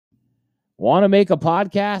Want to make a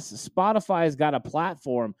podcast? Spotify has got a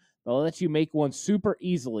platform that lets you make one super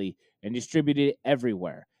easily and distribute it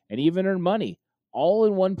everywhere and even earn money all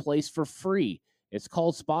in one place for free. It's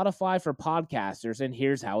called Spotify for Podcasters, and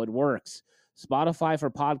here's how it works. Spotify for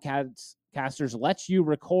Podcasters lets you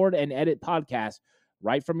record and edit podcasts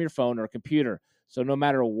right from your phone or computer. So no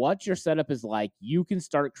matter what your setup is like, you can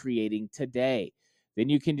start creating today. Then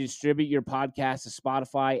you can distribute your podcast to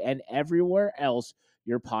Spotify and everywhere else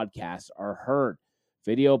your podcasts are heard.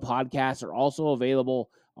 Video podcasts are also available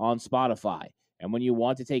on Spotify. And when you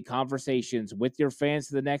want to take conversations with your fans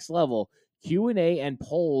to the next level, Q&A and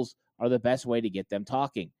polls are the best way to get them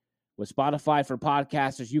talking. With Spotify for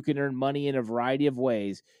Podcasters, you can earn money in a variety of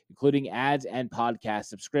ways, including ads and podcast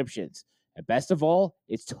subscriptions. And best of all,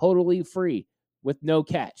 it's totally free with no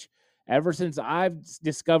catch. Ever since I've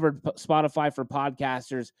discovered Spotify for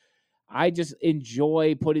Podcasters, I just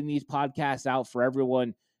enjoy putting these podcasts out for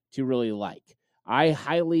everyone to really like. I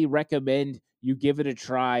highly recommend you give it a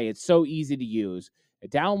try. It's so easy to use.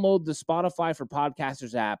 Download the Spotify for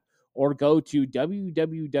Podcasters app or go to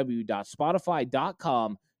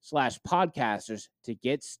www.spotify.com/podcasters to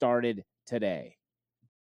get started today.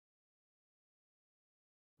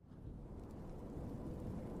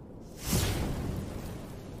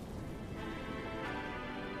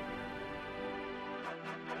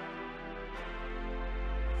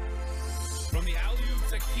 From the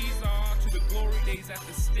alley-oops at Kezar to the glory days at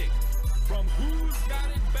the stick. From who's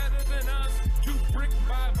got it better than us to brick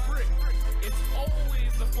by brick. It's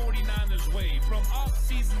always the 49ers way. From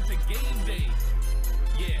off-season to game day.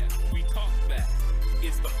 Yeah, we talk that.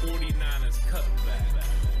 It's the 49ers cutback.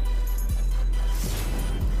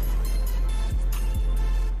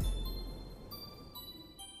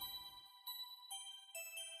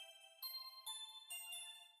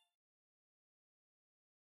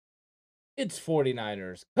 It's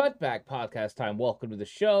 49ers Cutback podcast time. Welcome to the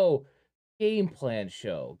show. Game plan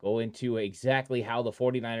show. Go into exactly how the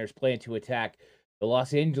 49ers plan to attack the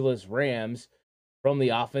Los Angeles Rams from the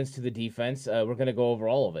offense to the defense. We're going to go over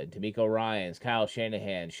all of it. DeMeco Ryans, Kyle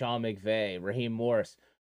Shanahan, Sean McVay, Raheem Morris.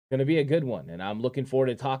 Going to be a good one, and I'm looking forward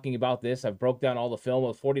to talking about this. I've broke down all the film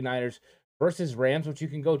of 49ers versus Rams, which you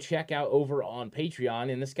can go check out over on Patreon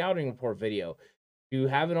in the Scouting Report video. If you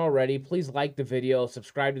haven't already, please like the video,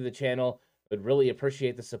 subscribe to the channel. Would really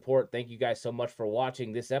appreciate the support. Thank you guys so much for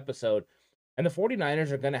watching this episode. And the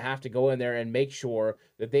 49ers are going to have to go in there and make sure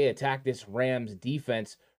that they attack this Rams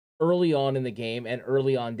defense early on in the game and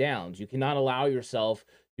early on downs. You cannot allow yourself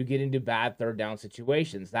to get into bad third down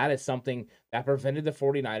situations. That is something that prevented the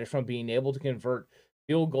 49ers from being able to convert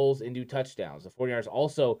field goals into touchdowns. The 49ers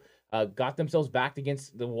also got themselves backed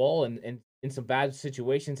against the wall and in some bad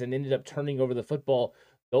situations and ended up turning over the football.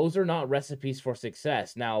 Those are not recipes for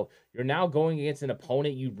success. Now, you're now going against an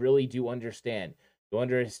opponent you really do understand. You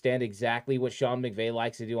understand exactly what Sean McVay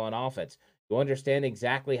likes to do on offense. You understand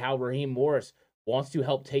exactly how Raheem Morris wants to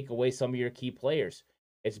help take away some of your key players.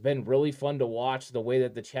 It's been really fun to watch the way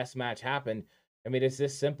that the chess match happened. I mean, it's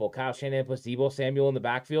this simple. Kyle Shanahan puts Deebo Samuel in the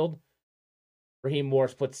backfield. Raheem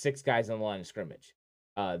Morris puts 6 guys on the line of scrimmage.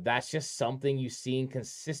 That's just something you've seen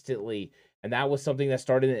consistently. And that was something that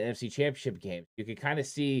started in the NFC Championship game. You could kind of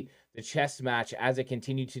see the chess match as it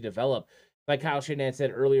continued to develop. Like Kyle Shanahan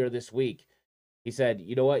said earlier this week, he said,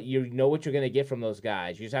 you know what you're going to get from those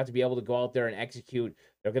guys. You just have to be able to go out there and execute.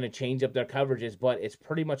 They're going to change up their coverages, but it's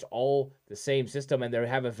pretty much all the same system, and they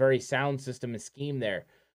have a very sound system and scheme there.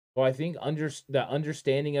 So I think the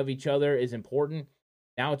understanding of each other is important.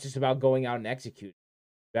 Now it's just about going out and executing.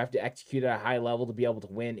 You have to execute at a high level to be able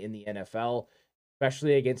to win in the NFL.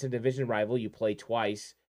 Especially against a division rival you play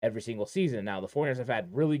twice every single season. Now, the 49ers have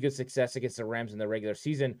had really good success against the Rams in the regular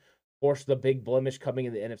season. Of course, the big blemish coming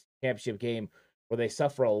in the NFC Championship game where they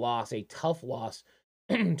suffer a loss, a tough loss,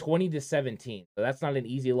 20-17. So that's not an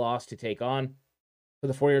easy loss to take on. So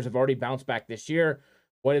the 49ers have already bounced back this year.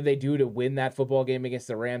 What did they do to win that football game against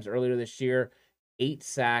the Rams earlier this year? 8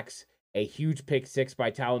 sacks, a huge pick 6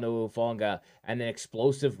 by Talanoa Hufanga, and an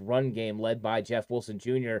explosive run game led by Jeff Wilson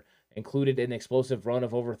Jr., included an explosive run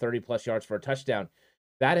of over 30-plus yards for a touchdown.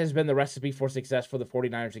 That has been the recipe for success for the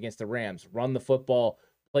 49ers against the Rams. Run the football,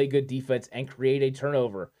 play good defense, and create a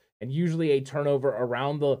turnover. And usually a turnover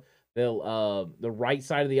around the right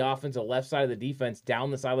side of the offense, the left side of the defense, down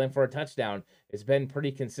the sideline for a touchdown. It's been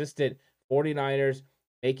pretty consistent. 49ers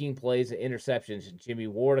making plays and interceptions. Jimmy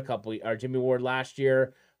Ward last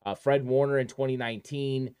year, Fred Warner in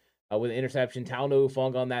 2019. With an interception, Talanoa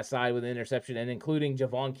Hufanga on that side with an interception, and including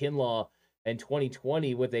Javon Kinlaw in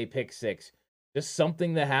 2020 with a pick 6. Just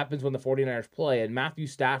something that happens when the 49ers play, and Matthew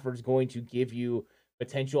Stafford's going to give you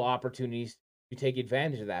potential opportunities to take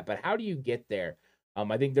advantage of that. But how do you get there?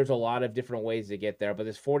 I think there's a lot of different ways to get there, but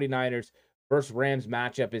this 49ers versus Rams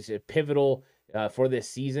matchup is pivotal for this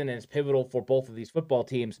season, and it's pivotal for both of these football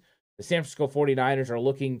teams. The San Francisco 49ers are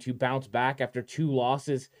looking to bounce back after 2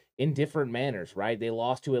 losses in different manners, right? They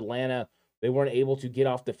lost to Atlanta. They weren't able to get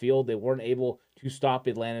off the field. They weren't able to stop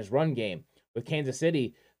Atlanta's run game. With Kansas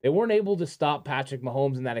City, they weren't able to stop Patrick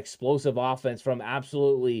Mahomes and that explosive offense from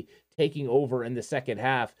absolutely taking over in the second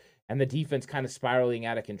half and the defense kind of spiraling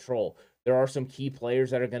out of control. There are some key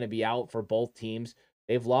players that are going to be out for both teams.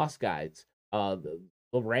 They've lost guys. The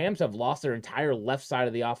Rams have lost their entire left side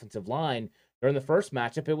of the offensive line. During the first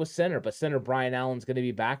matchup, it was center, but center Brian Allen's going to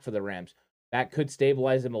be back for the Rams. That could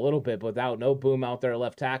stabilize them a little bit, but without no boom out there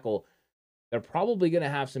left tackle, they're probably going to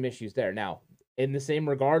have some issues there. Now, in the same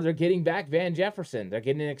regard, they're getting back Van Jefferson. They're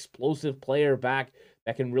getting an explosive player back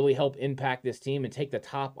that can really help impact this team and take the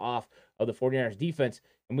top off of the 49ers defense.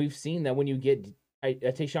 And we've seen that when you get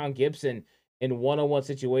Tayshaun Gibson in one-on-one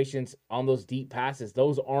situations on those deep passes,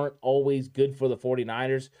 those aren't always good for the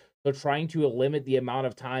 49ers. So trying to limit the amount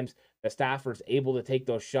of times that Stafford's able to take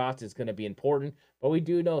those shots is going to be important. But we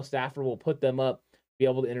do know Stafford will put them up, be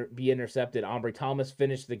able to be intercepted. Ambry Thomas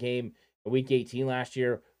finished the game in Week 18 last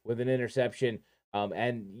year with an interception.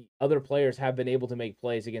 And other players have been able to make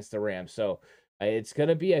plays against the Rams. So it's going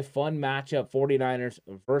to be a fun matchup, 49ers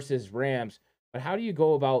versus Rams. But how do you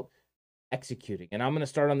go about executing? And I'm going to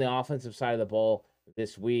start on the offensive side of the ball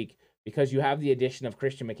this week because you have the addition of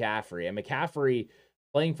Christian McCaffrey. And McCaffrey,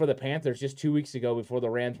 playing for the Panthers just 2 weeks ago before the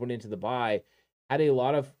Rams went into the bye, had a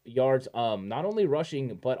lot of yards, not only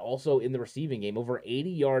rushing, but also in the receiving game. Over 80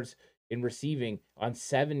 yards in receiving on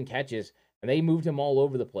 7 catches. And they moved him all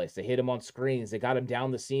over the place. They hit him on screens. They got him down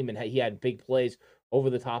the seam, and he had big plays over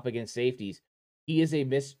the top against safeties. He is a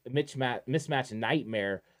mismatch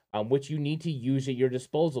nightmare, which you need to use at your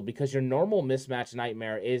disposal because your normal mismatch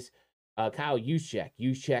nightmare is Kyle Juszczyk.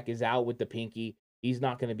 Juszczyk is out with the pinky. He's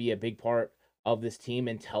not going to be a big part of this team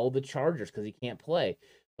until the Chargers because he can't play.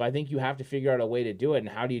 So I think you have to figure out a way to do it. And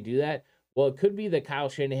how do you do that? Well, it could be that Kyle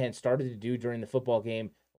Shanahan started to do during the football game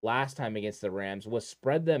last time against the Rams was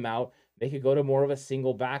spread them out. They could go to more of a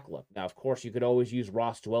single back look. Now, of course, you could always use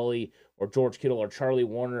Ross Dwelley or George Kittle or Charlie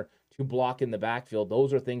Warner to block in the backfield.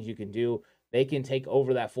 Those are things you can do. They can take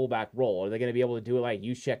over that fullback role. Are they going to be able to do it like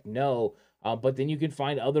Juszczyk? No. But then you can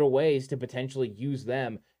find other ways to potentially use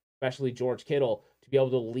them, especially George Kittle, to be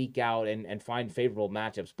able to leak out and find favorable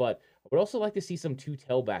matchups. But I would also like to see some 2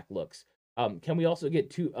 tailback looks. Can we also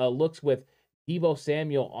get 2 looks with Deebo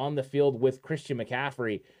Samuel on the field with Christian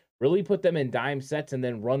McCaffrey? Really put them in dime sets and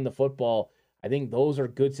then run the football. I think those are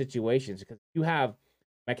good situations because you have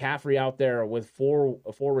McCaffrey out there with four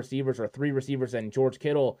receivers or 3 receivers and George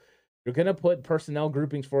Kittle. You're going to put personnel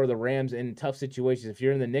groupings for the Rams in tough situations. If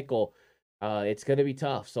you're in the nickel, it's going to be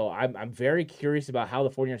tough. So I'm very curious about how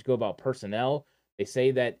the 49ers go about personnel. They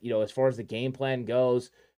say that, as far as the game plan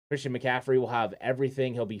goes, Christian McCaffrey will have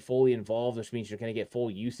everything. He'll be fully involved, which means you're going to get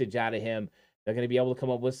full usage out of him. They're going to be able to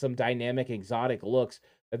come up with some dynamic, exotic looks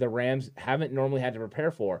that the Rams haven't normally had to prepare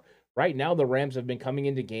for. Right now, the Rams have been coming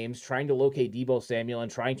into games trying to locate Deebo Samuel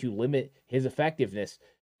and trying to limit his effectiveness.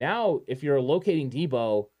 Now, if you're locating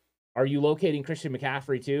Deebo, are you locating Christian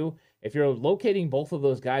McCaffrey too? If you're locating both of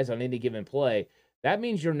those guys on any given play, that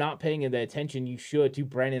means you're not paying the attention you should to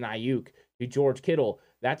Brandon Ayuk, to George Kittle.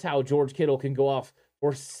 That's how George Kittle can go off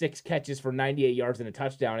for 6 catches for 98 yards and a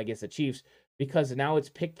touchdown against the Chiefs, because now it's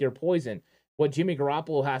pick your poison. What Jimmy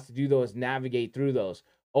Garoppolo has to do, though, is navigate through those.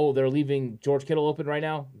 Oh, they're leaving George Kittle open right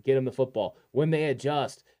now? Get him the football. When they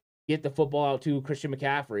adjust, get the football out to Christian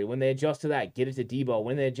McCaffrey. When they adjust to that, get it to Deebo.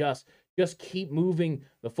 When they adjust, just keep moving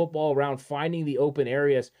the football around, finding the open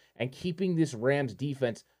areas, and keeping this Rams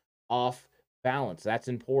defense off balance. That's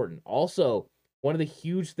important. Also, one of the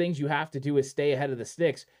huge things you have to do is stay ahead of the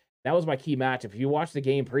sticks. That was my key matchup. If you watch the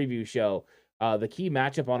game preview show, the key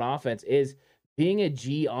matchup on offense is being a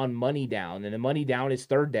G on money down, and the money down is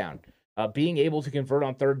third down. Being able to convert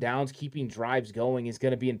on third downs, keeping drives going is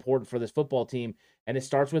going to be important for this football team, and it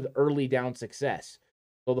starts with early down success.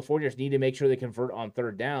 So the 49ers need to make sure they convert on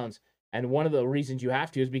third downs, and one of the reasons you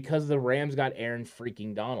have to is because the Rams got Aaron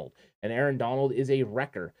freaking Donald, and Aaron Donald is a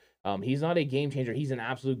wrecker. He's not a game changer. He's an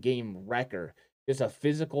absolute game wrecker. Just a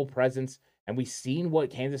physical presence, and we've seen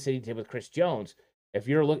what Kansas City did with Chris Jones. If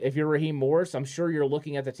you're Raheem Morris, I'm sure you're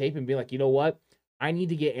looking at the tape and being like, you know what? I need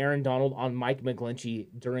to get Aaron Donald on Mike McGlinchey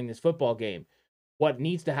during this football game. What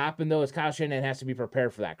needs to happen, though, is Kyle Shanahan has to be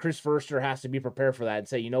prepared for that. Chris Forster has to be prepared for that and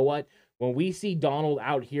say, you know what? When we see Donald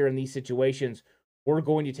out here in these situations, we're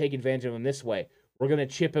going to take advantage of him this way. We're going to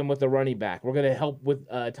chip him with the running back. We're going to help with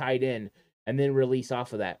tight end and then release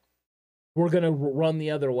off of that. we're going to run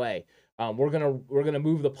the other way. We're going to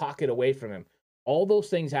move the pocket away from him. All those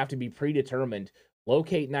things have to be predetermined.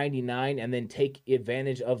 Locate 99 and then take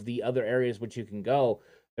advantage of the other areas which you can go.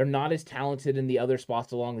 They're not as talented in the other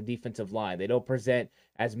spots along the defensive line. They don't present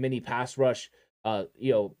as many pass rush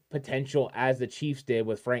potential as the Chiefs did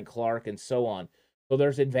with Frank Clark and so on. So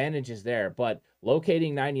there's advantages there, but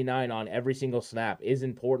locating 99 on every single snap is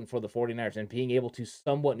important for the 49ers and being able to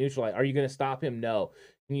somewhat neutralize. Are you going to stop him? No.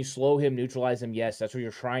 Can you slow him, neutralize him? Yes, that's what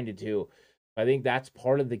you're trying to do. I think that's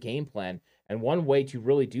part of the game plan. And one way to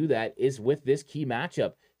really do that is with this key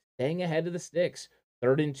matchup, staying ahead of the sticks,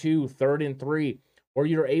 3rd and 2, 3rd and 3, or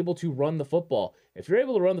you're able to run the football. If you're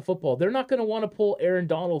able to run the football, they're not going to want to pull Aaron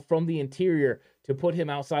Donald from the interior to put him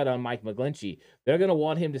outside on Mike McGlinchey. They're going to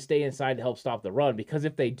want him to stay inside to help stop the run, because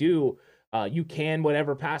if they do, you can,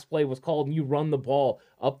 whatever pass play was called, and you run the ball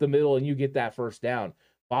up the middle and you get that first down.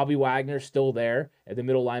 Bobby Wagner's still there at the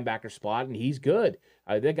middle linebacker spot, and he's good.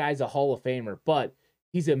 That guy's a Hall of Famer, but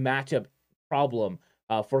he's a matchup problem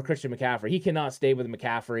for Christian McCaffrey. He cannot stay with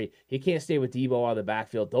McCaffrey. He can't stay with Debo out of the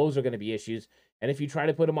backfield. Those are going to be issues. And if you try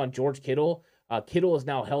to put him on George Kittle, Kittle is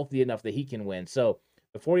now healthy enough that he can win. So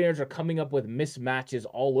the 49ers are coming up with mismatches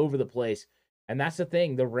all over the place. And that's the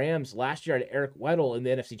thing. The Rams last year had Eric Weddle in the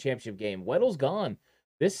NFC Championship game. Weddle's gone.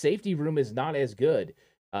 This safety room is not as good.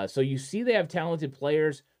 So you see they have talented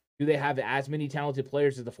players. Do they have as many talented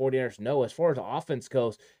players as the 49ers? No. As far as offense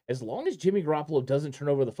goes, as long as Jimmy Garoppolo doesn't turn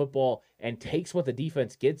over the football and takes what the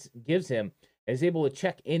defense gives him and is able to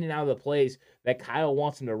check in and out of the plays that Kyle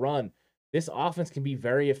wants him to run, this offense can be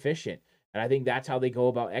very efficient. And I think that's how they go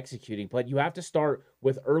about executing. But you have to start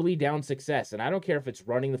with early down success. And I don't care if it's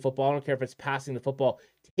running the football. I don't care if it's passing the football.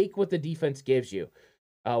 Take what the defense gives you.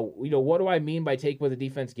 What do I mean by take what the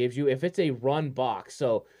defense gives you? If it's a run box,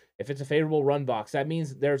 so if it's a favorable run box, that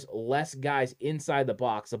means there's less guys inside the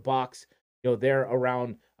box. The box, they're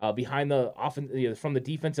around behind the offense, from the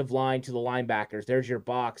defensive line to the linebackers. There's your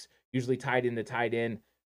box, usually tied in to tight end.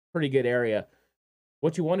 Pretty good area.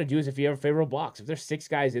 What you want to do is, if you have a favorable box, if there's 6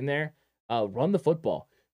 guys in there, run the football.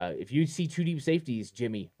 If you see 2 deep safeties,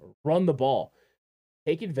 Jimmy, run the ball.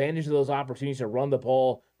 Take advantage of those opportunities to run the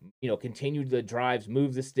ball, continue the drives,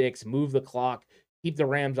 move the sticks, move the clock, keep the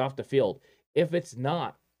Rams off the field. If it's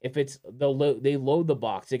they load the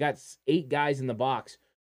box, they got 8 guys in the box,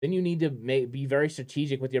 then you need to be very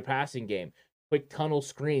strategic with your passing game. Quick tunnel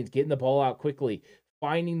screens, getting the ball out quickly,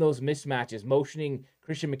 finding those mismatches, motioning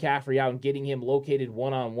Christian McCaffrey out and getting him located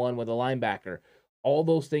one-on-one with a linebacker. All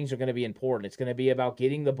those things are going to be important. It's going to be about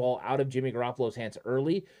getting the ball out of Jimmy Garoppolo's hands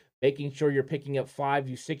early, making sure you're picking up 5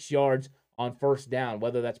 to 6 yards on first down,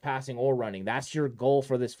 whether that's passing or running. That's your goal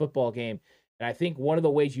for this football game. And I think one of the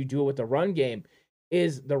ways you do it with the run game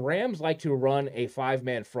is the Rams like to run a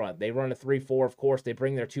 5-man front. They run a 3-4, of course. They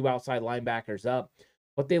bring their 2 outside linebackers up,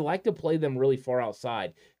 but they like to play them really far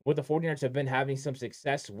outside. What the 49ers have been having some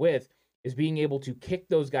success with is being able to kick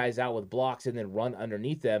those guys out with blocks and then run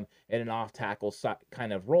underneath them in an off-tackle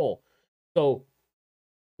kind of role. So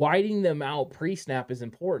widening them out pre-snap is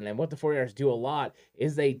important. And what the 49ers do a lot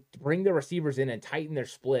is they bring the receivers in and tighten their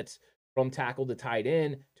splits from tackle to tight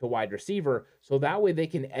end to wide receiver. So that way they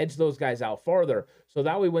can edge those guys out farther. So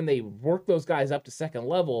that way when they work those guys up to second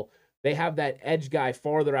level, they have that edge guy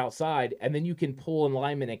farther outside, and then you can pull an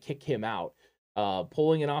lineman and kick him out.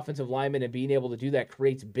 Pulling an offensive lineman and being able to do that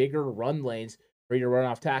creates bigger run lanes for you to run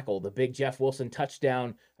off tackle. The big Jeff Wilson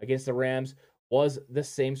touchdown against the Rams was the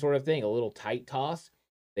same sort of thing, a little tight toss.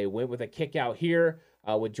 They went with a kick out here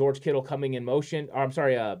with George Kittle coming in motion.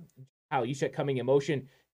 Kyle Juszczyk coming in motion,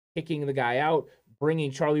 kicking the guy out, bringing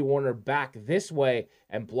Charlie Warner back this way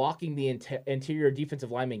and blocking the interior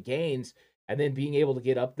defensive lineman gains, and then being able to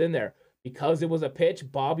get up in there. Because it was a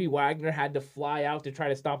pitch, Bobby Wagner had to fly out to try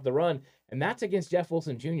to stop the run, and that's against Jeff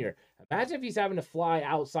Wilson Jr. Imagine if he's having to fly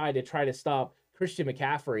outside to try to stop Christian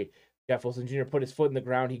McCaffrey. Jeff Wilson Jr. put his foot in the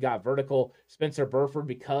ground. He got vertical. Spencer Burford,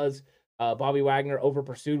 because Bobby Wagner over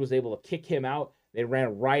pursued, was able to kick him out. They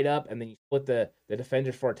ran right up, and then you split the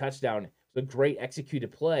defenders for a touchdown. It was a great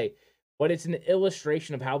executed play, but it's an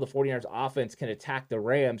illustration of how the 49ers offense can attack the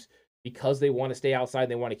Rams because they want to stay outside.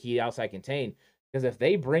 They want to keep outside contain. Because if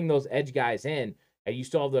they bring those edge guys in and you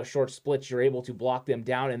still have those short splits, you're able to block them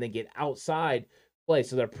down and then get outside play.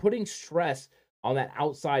 So they're putting stress on that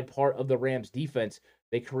outside part of the Rams defense.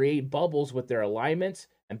 They create bubbles with their alignments,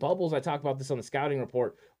 and bubbles, I talked about this on the scouting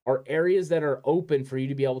report, are areas that are open for you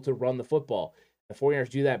to be able to run the football. The 49ers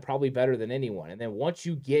do that probably better than anyone. And then once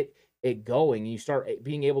you get it going and you start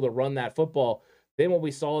being able to run that football, then what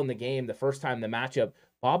we saw in the game, the first time the matchup,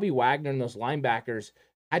 Bobby Wagner and those linebackers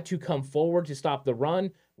had to come forward to stop the run.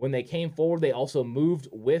 when they came forward, they also moved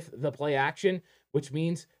with the play action, which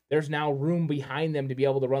means there's now room behind them to be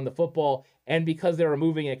able to run the football. And because they were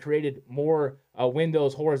moving, it created more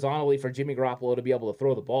windows horizontally for Jimmy Garoppolo to be able to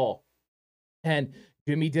throw the ball. And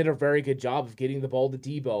Jimmy did a very good job of getting the ball to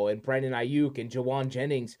Debo and Brandon Ayuk and Jawan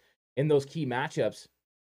Jennings in those key matchups.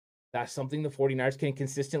 That's something the 49ers can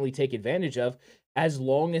consistently take advantage of as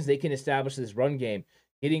long as they can establish this run game.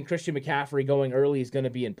 Getting Christian McCaffrey going early is going to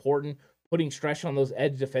be important. Putting stress on those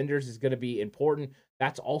edge defenders is going to be important.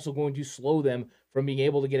 That's also going to slow them from being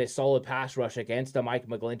able to get a solid pass rush against a Mike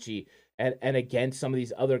McGlinchey and against some of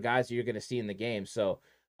these other guys that you're going to see in the game. So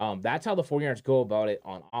that's how the 49ers go about it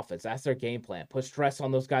on offense. That's their game plan. Put stress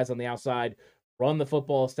on those guys on the outside, run the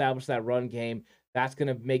football, establish that run game. That's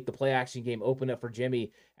going to make the play action game open up for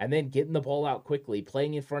Jimmy, and then getting the ball out quickly,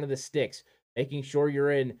 playing in front of the sticks, making sure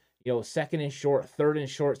you're in, second and short, third and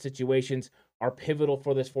short situations are pivotal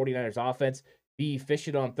for this 49ers offense. Be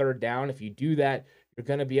efficient on third down. If you do that, you're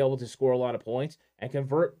going to be able to score a lot of points and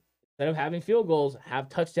convert. Instead of having field goals, have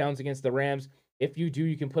touchdowns against the Rams. If you do,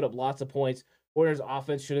 you can put up lots of points. 49ers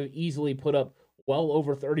offense should have easily put up well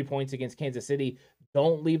over 30 points against Kansas City.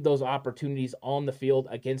 Don't leave those opportunities on the field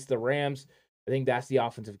against the Rams. I think that's the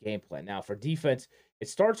offensive game plan. Now, for defense, it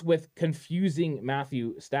starts with confusing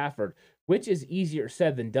Matthew Stafford, which is easier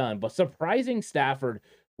said than done. But surprising Stafford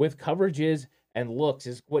with coverages and looks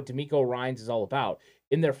is what DeMeco Ryans is all about.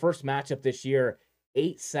 In their first matchup this year,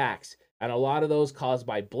 8 sacks, and a lot of those caused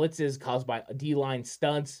by blitzes, caused by D-line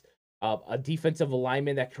stunts, a defensive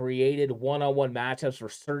alignment that created one-on-one matchups for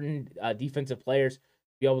certain defensive players to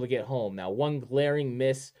be able to get home. Now, one glaring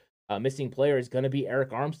missing player is going to be Eric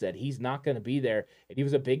Armstead. He's not going to be there, and he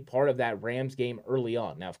was a big part of that Rams game early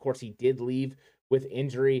on. Now, of course, he did leave with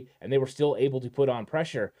injury, and they were still able to put on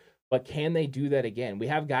pressure, but can they do that again? We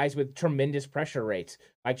have guys with tremendous pressure rates,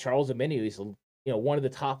 like Charles Omenihu. He's one of the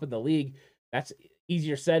top in the league. That's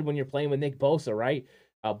easier said when you're playing with Nick Bosa, right?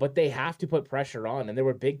 But they have to put pressure on, and there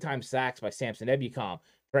were big-time sacks by Samson Ebukam,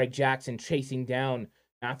 Greg Jackson chasing down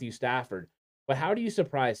Matthew Stafford. But how do you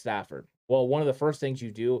surprise Stafford? Well, one of the first things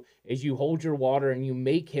you do is you hold your water and you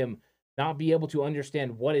make him not be able to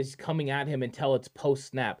understand what is coming at him until it's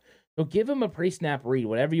post-snap. So give him a pre-snap read,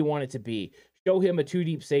 whatever you want it to be. Show him a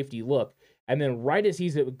two-deep safety look. And then right as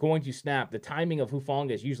he's going to snap, the timing of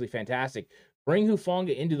Hufanga is usually fantastic. Bring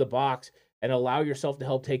Hufanga into the box and allow yourself to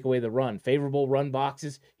help take away the run. Favorable run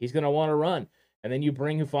boxes, he's going to want to run. And then you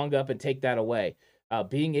bring Hufanga up and take that away.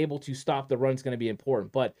 Being able to stop the run is going to be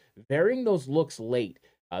important. But varying those looks late,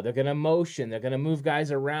 they're going to motion, they're going to move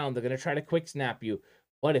guys around, they're going to try to quick snap you.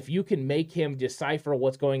 But if you can make him decipher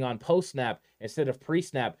what's going on post-snap instead of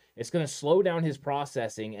pre-snap, it's going to slow down his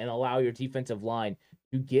processing and allow your defensive line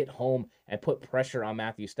to get home and put pressure on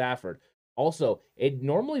Matthew Stafford. Also, it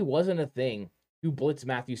normally wasn't a thing to blitz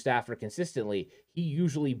Matthew Stafford consistently. He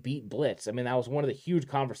usually beat blitz. I mean, that was one of the huge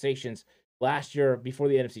conversations last year before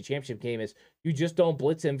the NFC Championship game is you just don't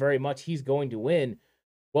blitz him very much. He's going to win.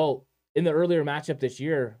 Well, in the earlier matchup this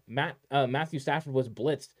year, Matthew Stafford was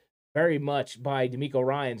blitzed very much by DeMeco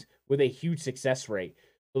Ryans with a huge success rate.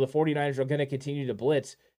 So the 49ers are going to continue to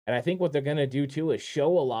blitz. And I think what they're going to do too is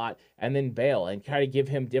show a lot and then bail and try to give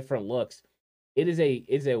him different looks. It is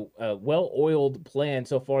a well-oiled plan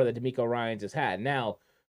so far that DeMeco Ryans has had. Now,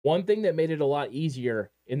 one thing that made it a lot easier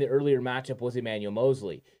in the earlier matchup was Emmanuel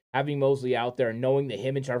Moseley. Having Moseley out there, knowing that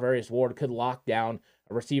him and Charvarius Ward could lock down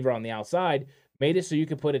a receiver on the outside, made it so you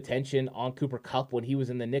could put attention on Cooper Kupp when he was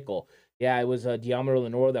in the nickel. Yeah, it was Deommodore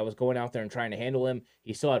Lenoir that was going out there and trying to handle him.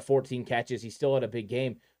 He still had 14 catches. He still had a big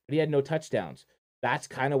game, but he had no touchdowns. That's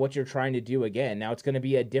kind of what you're trying to do again. Now it's going to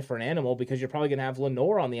be a different animal because you're probably going to have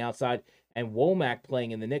Lenoir on the outside and Womack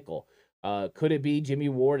playing in the nickel. Could it be Jimmy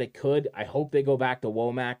Ward? It could. I hope they go back to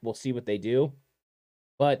Womack. We'll see what they do.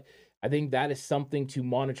 But I think that is something to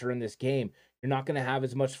monitor in this game. You're not going to have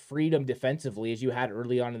as much freedom defensively as you had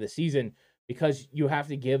early on in the season because you have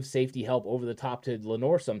to give safety help over the top to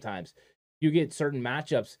Lenoir sometimes. You get certain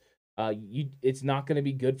matchups, it's not going to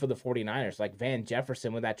be good for the 49ers. Like Van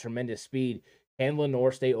Jefferson with that tremendous speed. Can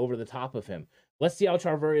Lenoir stay over the top of him? Let's see how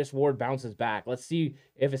Charvarius Ward bounces back. Let's see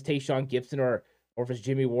if it's Tayshaun Gibson or if it's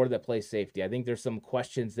Jimmy Ward that plays safety. I think there's some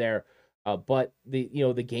questions there. But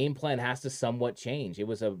the game plan has to somewhat change. It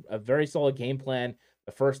was a very solid game plan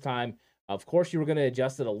the first time. Of course, you were going to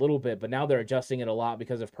adjust it a little bit, but now they're adjusting it a lot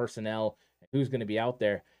because of personnel and who's going to be out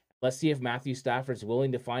there. Let's see if Matthew Stafford's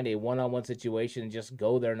willing to find a one-on-one situation and just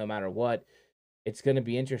go there no matter what. It's going to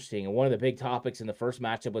be interesting. And one of the big topics in the first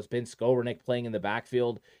matchup was Ben Skowronek playing in the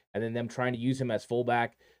backfield and then them trying to use him as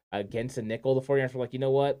fullback against a nickel. The 49ers were like, you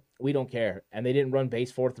know what? We don't care. And they didn't run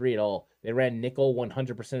base 4-3 at all. They ran nickel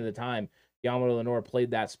 100% of the time Yamado Lenore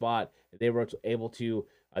played that spot, they were able to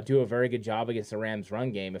do a very good job against the Rams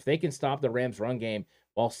run game. If they can stop the Rams run game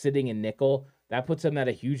while sitting in nickel, that puts them at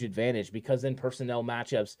a huge advantage because then personnel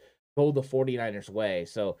matchups go the 49ers way.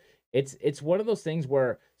 So it's one of those things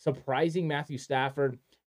where surprising Matthew Stafford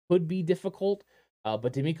could be difficult.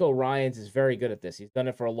 But D'Amico Ryans is very good at this. He's done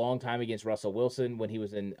it for a long time against Russell Wilson when he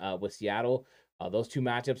was in with Seattle. Those two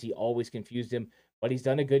matchups, he always confused him, but he's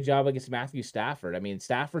done a good job against Matthew Stafford. I mean,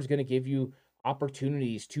 Stafford's going to give you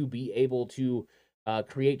opportunities to be able to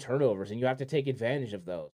create turnovers, and you have to take advantage of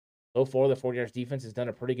those. So far, the 49ers defense has done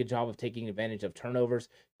a pretty good job of taking advantage of turnovers.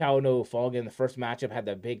 Talanoa Falga in the first matchup had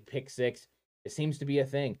that big pick six. It seems to be a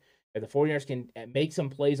thing. If the 49ers can make some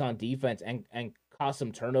plays on defense and cause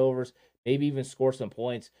some turnovers, maybe even score some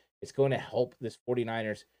points, it's going to help this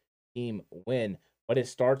 49ers team win. But it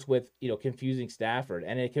starts with, confusing Stafford.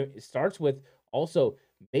 And it starts with also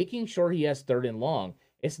making sure he has third and long.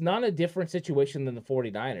 It's not a different situation than the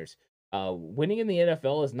 49ers. Winning in the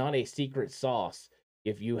NFL is not a secret sauce.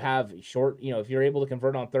 If you have if you're able to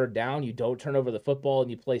convert on third down, you don't turn over the football and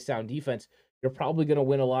you play sound defense, you're probably going to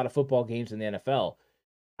win a lot of football games in the NFL.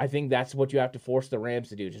 I think that's what you have to force the Rams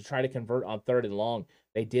to do, to try to convert on third and long.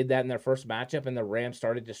 They did that in their first matchup, and the Rams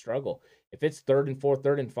started to struggle. If it's 3rd and 4,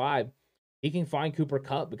 3rd and 5, he can find Cooper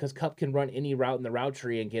Kupp because Kupp can run any route in the route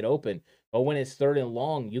tree and get open. But when it's 3rd and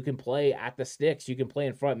long, you can play at the sticks. You can play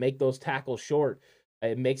in front, make those tackles short.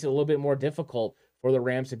 It makes it a little bit more difficult for the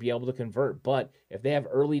Rams to be able to convert. But if they have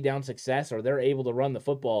early down success or they're able to run the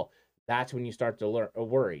football, that's when you start to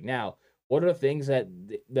worry. Now, what are the things that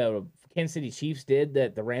the Kansas City Chiefs did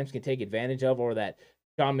that the Rams can take advantage of, or that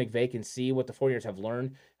Sean McVay can see what the 49ers have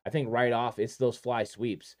learned? I think right off, it's those fly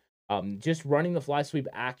sweeps. Just running the fly sweep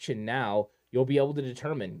action now, you'll be able to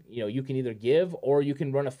determine, you can either give or you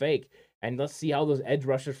can run a fake. And let's see how those edge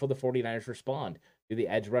rushers for the 49ers respond. Do the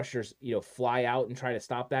edge rushers, fly out and try to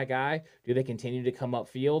stop that guy? Do they continue to come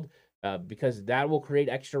upfield? Because that will create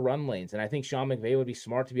extra run lanes. And I think Sean McVay would be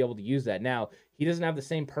smart to be able to use that. Now, he doesn't have the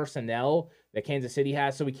same personnel that Kansas City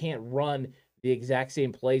has, so we can't run the exact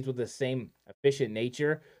same plays with the same efficient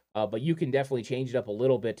nature. But you can definitely change it up a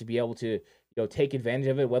little bit to be able to, take advantage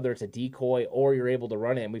of it, whether it's a decoy or you're able to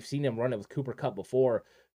run it. And we've seen him run it with Cooper Kupp before.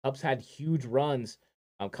 Kupp's had huge runs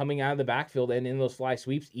coming out of the backfield and in those fly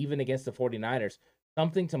sweeps, even against the 49ers.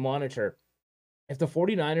 Something to monitor. If the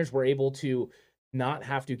 49ers were able to not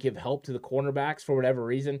have to give help to the cornerbacks for whatever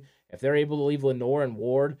reason, if they're able to leave Lenore and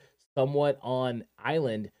Ward somewhat on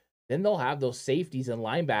island, then they'll have those safeties and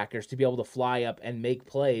linebackers to be able to fly up and make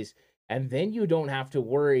plays. And then you don't have to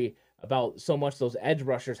worry about so much those edge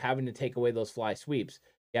rushers having to take away those fly sweeps.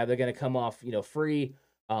 Yeah, they're going to come off, free,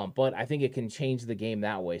 but I think it can change the game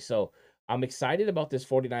that way. So I'm excited about this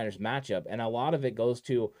 49ers matchup, and a lot of it goes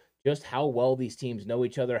to just how well these teams know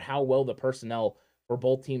each other, how well the personnel for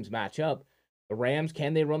both teams match up. The Rams,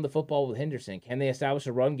 can they run the football with Henderson? Can they establish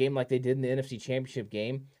a run game like they did in the NFC Championship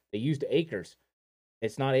game? They used Akers.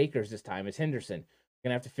 It's not Akers this time. It's Henderson.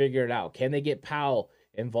 Going to have to figure it out. Can they get Powell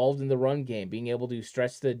involved in the run game, being able to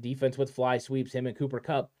stretch the defense with fly sweeps, him and Cooper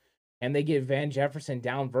Kupp? Can they get Van Jefferson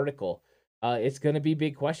down vertical? It's going to be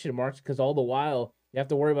big question marks because all the while you have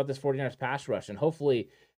to worry about this 49ers pass rush. And hopefully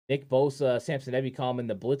Nick Bosa, Samson Ebukam, and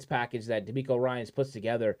the blitz package that D'Amico Ryans puts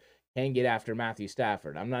together can get after Matthew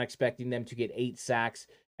Stafford. I'm not expecting them to get 8 sacks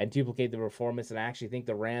and duplicate the performance, and I actually think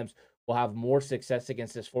the Rams will have more success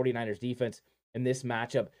against this 49ers defense in this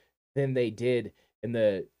matchup than they did in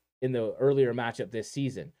the earlier matchup this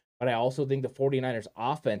season. But I also think the 49ers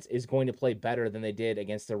offense is going to play better than they did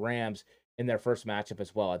against the Rams in their first matchup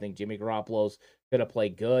as well. I think Jimmy Garoppolo's going to play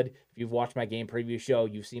good. If you've watched my game preview show,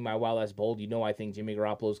 you've seen my Wild Ass Bold, I think Jimmy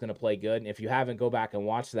Garoppolo is going to play good. And if you haven't, go back and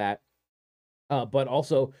watch that. But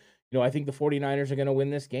also, I think the 49ers are going to win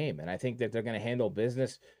this game, and I think that they're going to handle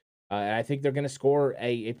business. And I think they're going to score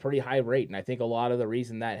a pretty high rate. And I think a lot of the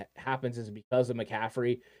reason that happens is because of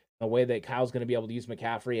McCaffrey, the way that Kyle's going to be able to use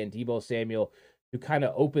McCaffrey and Deebo Samuel to kind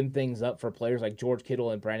of open things up for players like George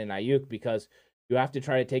Kittle and Brandon Ayuk, because you have to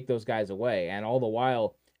try to take those guys away. And all the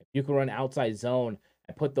while, if you can run outside zone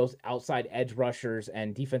and put those outside edge rushers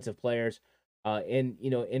and defensive players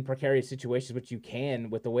in precarious situations, which you can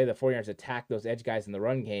with the way the 49ers attack those edge guys in the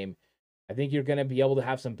run game, I think you're going to be able to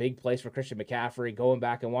have some big plays for Christian McCaffrey. Going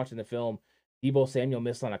back and watching the film, Deebo Samuel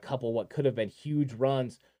missed on a couple what could have been huge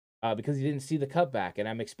runs because he didn't see the cutback. And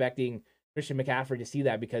I'm expecting Christian McCaffrey to see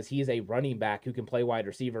that because he is a running back who can play wide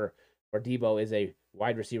receiver, or Deebo is a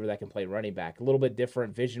wide receiver that can play running back. A little bit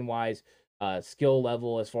different vision-wise, skill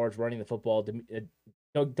level as far as running the football.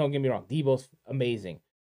 Don't get me wrong, Deebo's amazing.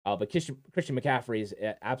 But Christian McCaffrey is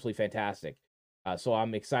absolutely fantastic. So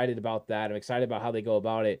I'm excited about that. I'm excited about how they go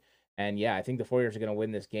about it. And yeah, I think the 49ers are going to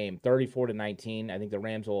win this game 34-19. I think the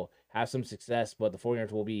Rams will have some success, but the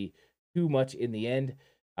 49ers will be too much in the end.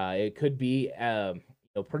 It could be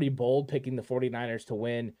pretty bold picking the 49ers to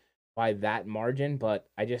win by that margin, but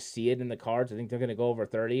I just see it in the cards. I think they're going to go over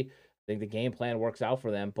 30. I think the game plan works out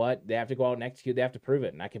for them, but they have to go out and execute. They have to prove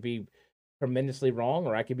it. And I could be tremendously wrong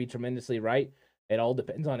or I could be tremendously right. It all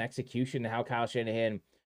depends on execution and how Kyle Shanahan is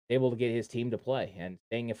able to get his team to play. And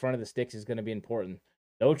staying in front of the sticks is going to be important.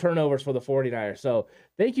 No turnovers for the 49ers. So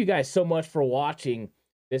thank you guys so much for watching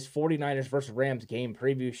this 49ers versus Rams game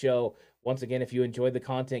preview show. Once again, if you enjoyed the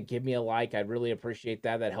content, give me a like. I'd really appreciate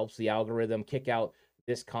that. That helps the algorithm kick out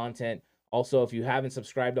this content. Also, if you haven't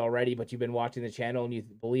subscribed already, but you've been watching the channel and you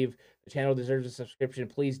believe the channel deserves a subscription,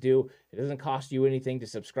 please do. It doesn't cost you anything to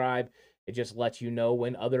subscribe. It just lets you know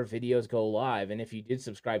when other videos go live. And if you did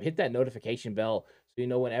subscribe, hit that notification bell so you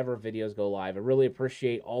know whenever videos go live. I really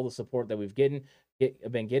appreciate all the support that we've been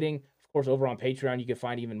getting. Of course, over on Patreon, you can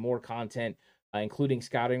find even more content, including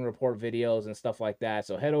scouting report videos and stuff like that.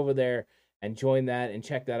 So head over there and join that and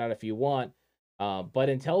check that out if you want. But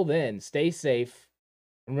until then, stay safe.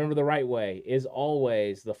 Remember, the right way is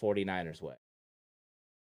always the 49ers way.